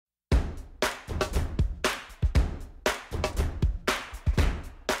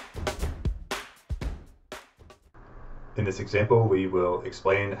In this example, we will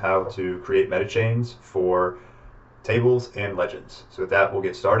explain how to create metachains for tables and legends. So with that, we'll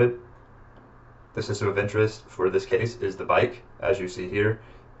get started. The system of interest for this case is the bike. As you see here,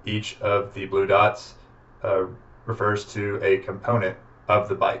 each of the blue dots refers to a component of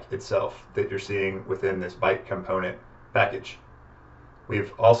the bike itself that you're seeing within this bike component package.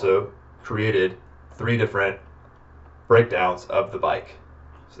 We've also created 3 different breakdowns of the bike.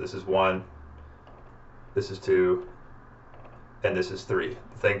 So this is 1, this is 2, and this is 3.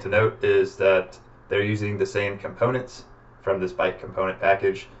 The thing to note is that they're using the same components from this bike component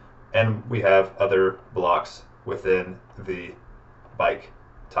package, and we have other blocks within the bike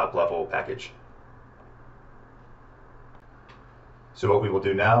top level package. So what we will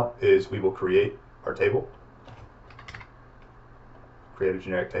do now is we will create our table, create a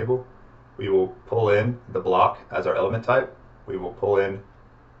generic table. We will pull in the block as our element type. We will pull in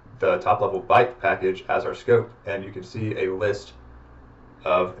the top level bike package as our scope, and you can see a list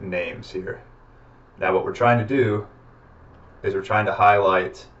of names here. Now what we're trying to do is we're trying to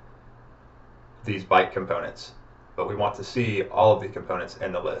highlight these bike components, but we want to see all of the components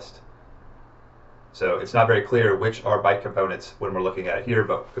in the list. So it's not very clear which are bike components when we're looking at it here,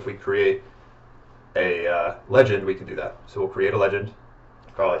 but if we create a legend, we can do that. So we'll create a legend,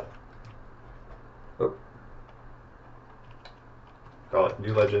 call it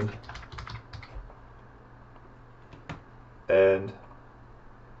new legend, and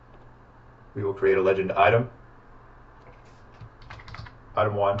we will create a legend item,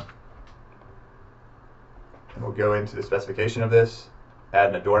 item 1, and we'll go into the specification of this, add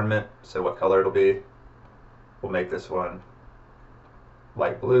an adornment, so what color it'll be. We'll make this one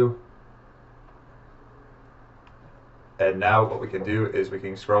light blue. And now what we can do is we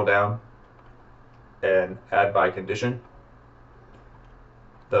can scroll down and add by condition.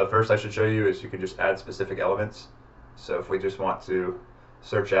 The first I should show you is you can just add specific elements. So if we just want to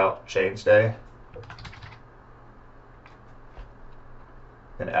search out chain stay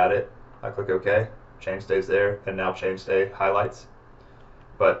and add it, I click OK, chain stays there, and now chain stay highlights.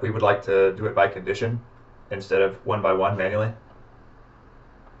 But we would like to do it by condition instead of 1 by 1 manually.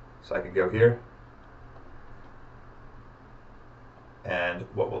 So I can go here, and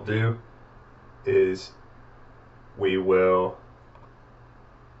what we'll do is we will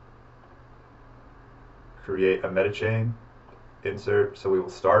create a metachain insert. So we will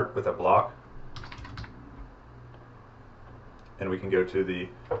start with a block, and we can go to the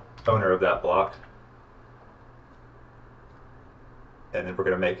owner of that block, and then we're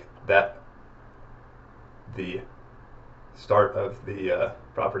going to make that the start of the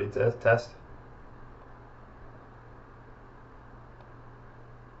property test.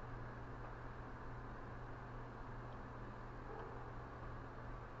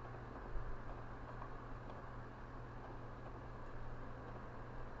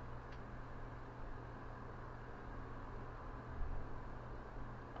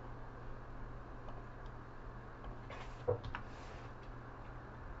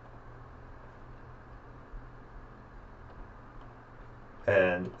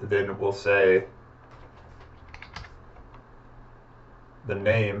 And then we'll say the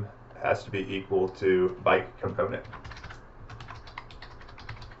name has to be equal to bike component.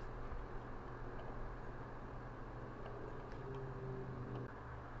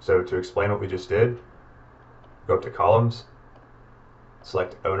 So to explain what we just did, go up to columns,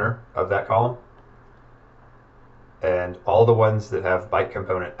 select owner of that column, and all the ones that have bike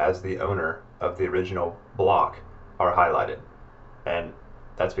component as the owner of the original block are highlighted. And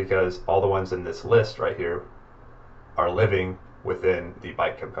that's because all the ones in this list right here are living within the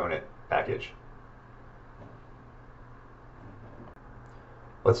bike component package.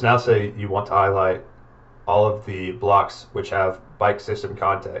 Let's now say you want to highlight all of the blocks which have bike system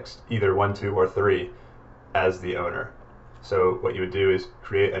context, either 1, 2, or 3, as the owner. So what you would do is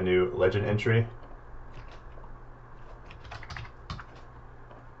create a new legend entry,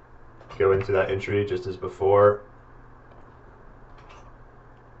 go into that entry just as before,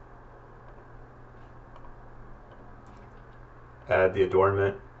 add the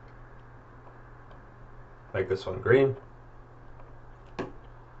adornment, make this one green,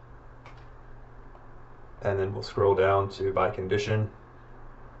 and then we'll scroll down to by condition.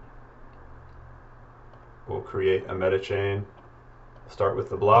 We'll create a metachain, start with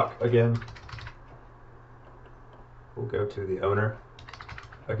the block again, we'll go to the owner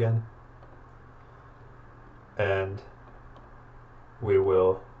again, and we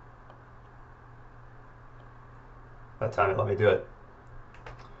will, that time it let me do it,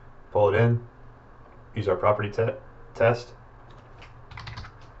 pull it in, use our property test,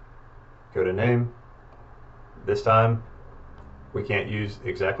 go to name, This time we can't use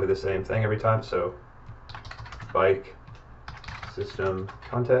exactly the same thing every time, so bike system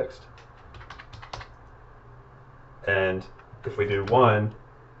context. And if we do 1,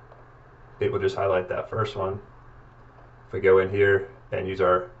 it will just highlight that first one. If we go in here and use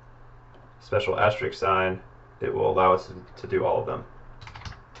our special asterisk sign, it will allow us to do all of them.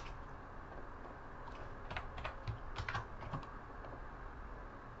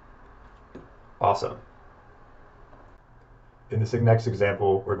 Awesome. In this next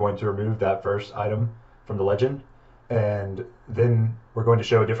example, we're going to remove that first item from the legend, and then we're going to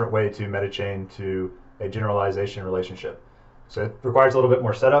show a different way to metachain to a generalization relationship. So it requires a little bit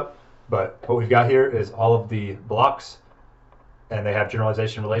more setup, but what we've got here is all of the blocks, and they have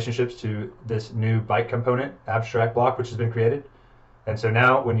generalization relationships to this new byte component abstract block which has been created. And so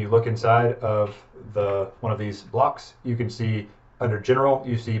now when you look inside of one of these blocks, you can see under general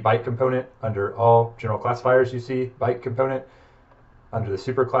you see byte component, under all general classifiers you see byte component, under the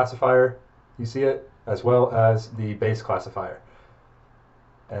super classifier you see it, as well as the base classifier.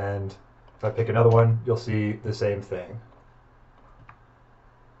 And if I pick another one, you'll see the same thing.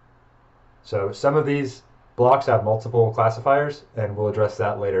 So some of these blocks have multiple classifiers, and we'll address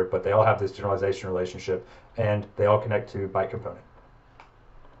that later, but they all have this generalization relationship, and they all connect to byte component.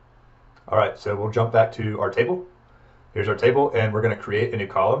 All right, so we'll jump back to our table. Here's our table, and we're going to create a new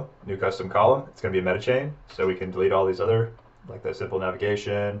column, new custom column. It's going to be a MetaChain, so we can delete all these other, like the simple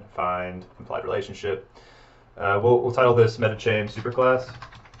navigation, find, implied relationship. We'll title this MetaChain superclass,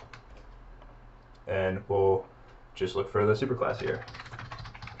 and we'll just look for the superclass here.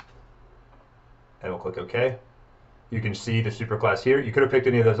 And we'll click OK. You can see the superclass here. You could have picked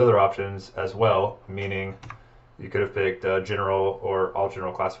any of those other options as well, meaning you could have picked general or all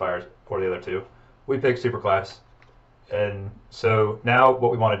general classifiers or the other two. We picked superclass. And so now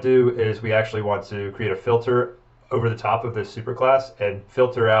what we want to do is we actually want to create a filter over the top of this superclass and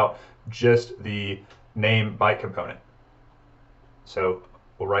filter out just the name byte component. So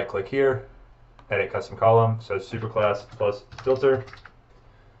we'll right click here, edit custom column, so superclass plus filter.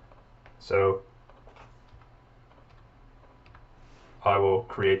 So I will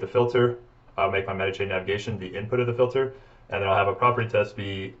create the filter. I'll make my MetaChain navigation the input of the filter, and then I'll have a property test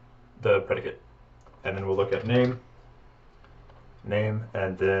be the predicate. And then we'll look at name,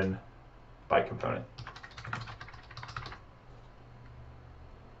 and then byte component.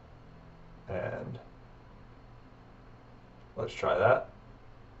 And let's try that.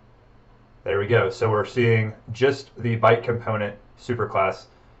 There we go. So we're seeing just the byte component superclass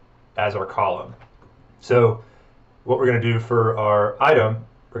as our column. So what we're going to do for our item,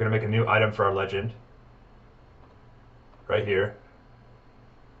 we're going to make a new item for our legend right here,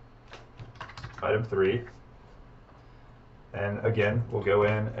 item 3. And again, we'll go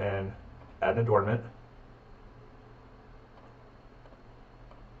in and add an adornment.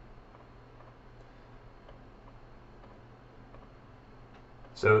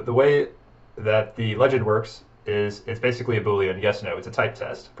 So the way that the legend works is it's basically a Boolean, yes, no. It's a type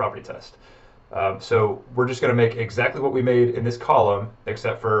test, property test. So we're just going to make exactly what we made in this column,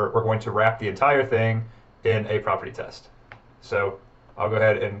 except for we're going to wrap the entire thing in a property test. So I'll go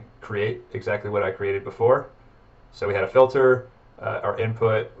ahead and create exactly what I created before. So we had a filter, our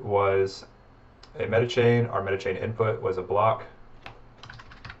input was a MetaChain, our MetaChain input was a block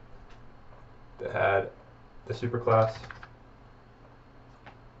that had the superclass.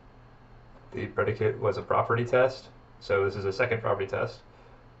 The predicate was a property test, so this is a second property test.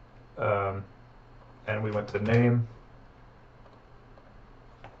 And we went to name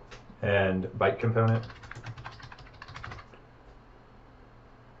and byte component.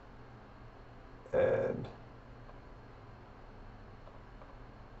 And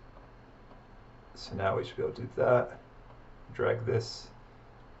so now we should be able to do that. Drag this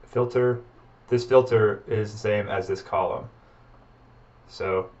filter. This filter is the same as this column.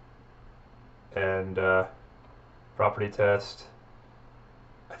 So, and property test.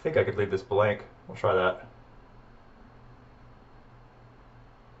 I think I could leave this blank. We'll try that.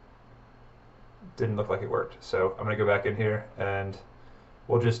 Didn't look like it worked. So I'm going to go back in here and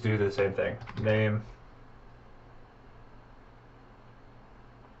we'll just do the same thing. Name.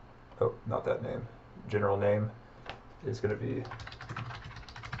 Oh, not that name. General name is going to be a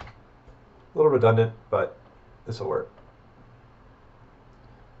little redundant, but this will work.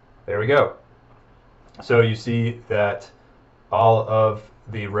 There we go. So you see that all of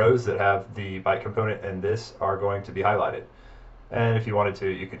the rows that have the byte component in this are going to be highlighted. And if you wanted to,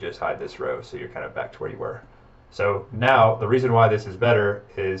 you could just hide this row so you're kind of back to where you were. So now the reason why this is better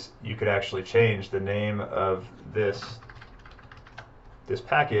is you could actually change the name of this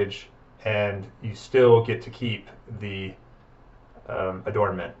package and you still get to keep the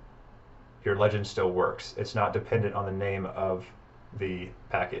adornment. Your legend still works. It's not dependent on the name of the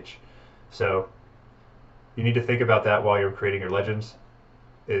package. So you need to think about that while you're creating your legends.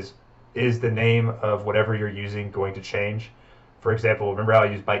 Is the name of whatever you're using going to change? For example, remember how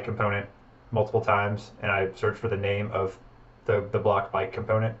I used byte component multiple times and I searched for the name of the block byte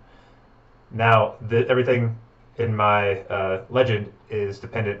component? Now everything in my legend is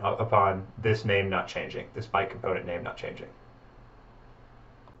dependent upon this name not changing, this byte component name not changing.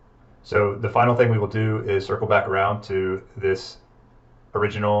 So the final thing we will do is circle back around to this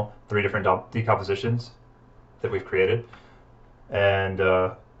original 3 different decompositions that we've created. And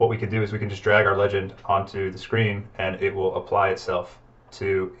what we can do is we can just drag our legend onto the screen and it will apply itself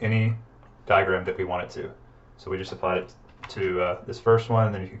to any diagram that we want it to. So we just applied it to this first one,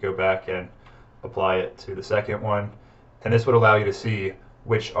 and then you can go back and apply it to the second one. And this would allow you to see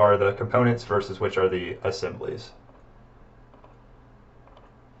which are the components versus which are the assemblies.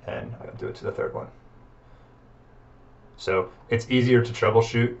 And I'll do it to the third one. So it's easier to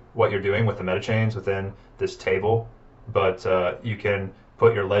troubleshoot what you're doing with the MetaChains within this table, but you can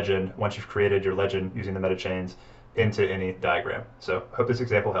put your legend, once you've created your legend using the MetaChains, into any diagram. So I hope this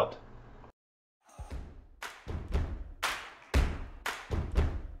example helped.